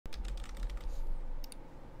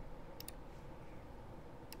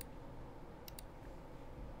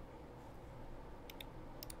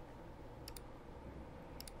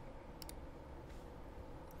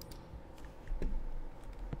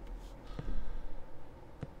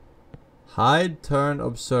Hide, turn,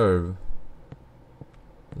 observe.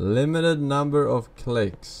 Limited number of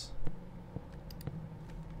clicks.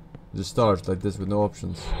 Just start like this with no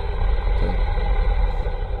options. Okay.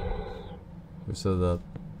 Who said that?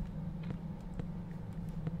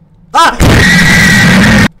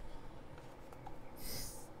 Ah!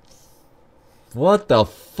 What the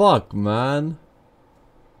fuck, man?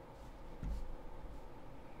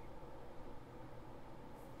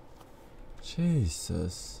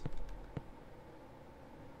 Jesus.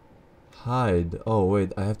 Hide. Oh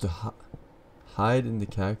wait, I have to hide in the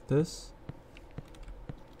cactus?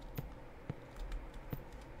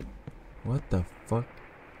 What the fuck?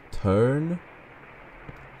 Turn?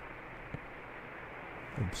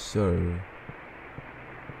 Observe.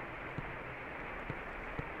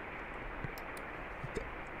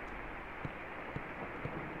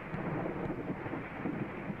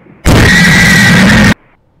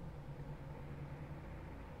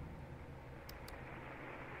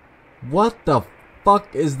 What the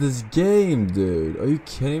fuck is this game, dude? Are you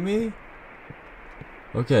kidding me?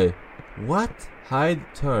 Okay. What? Hide,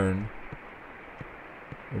 turn.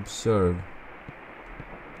 Observe.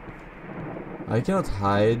 I cannot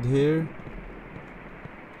hide here.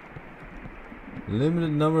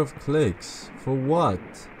 Limited number of clicks. For what?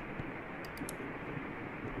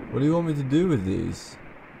 What do you want me to do with these?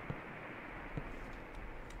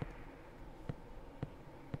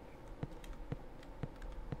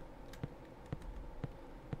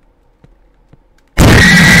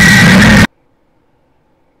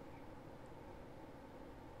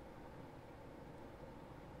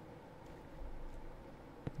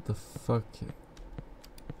 The fuck?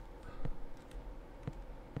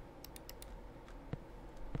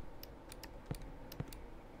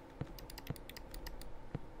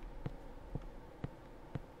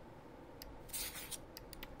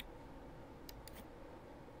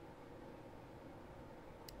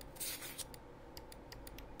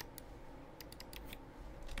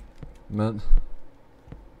 Man.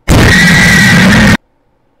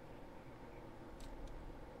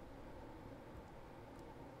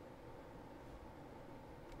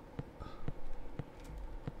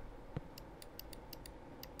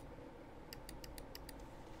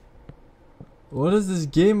 What is this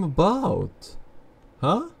game about?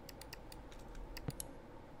 Huh?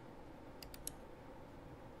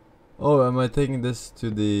 Oh, am I taking this to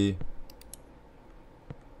the...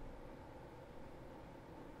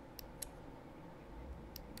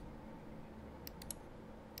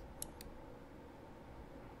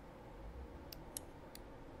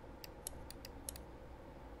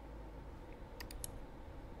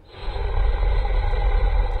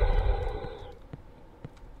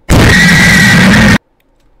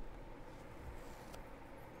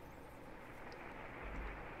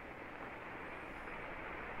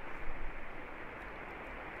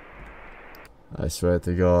 I swear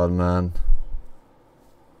to God, man.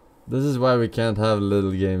 This is why we can't have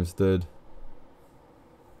little games, dude.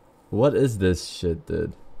 What is this shit,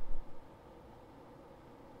 dude?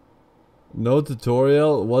 No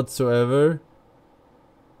tutorial whatsoever.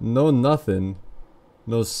 No nothing.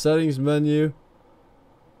 No settings menu.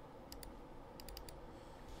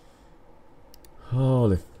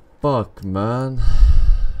 Holy fuck, man.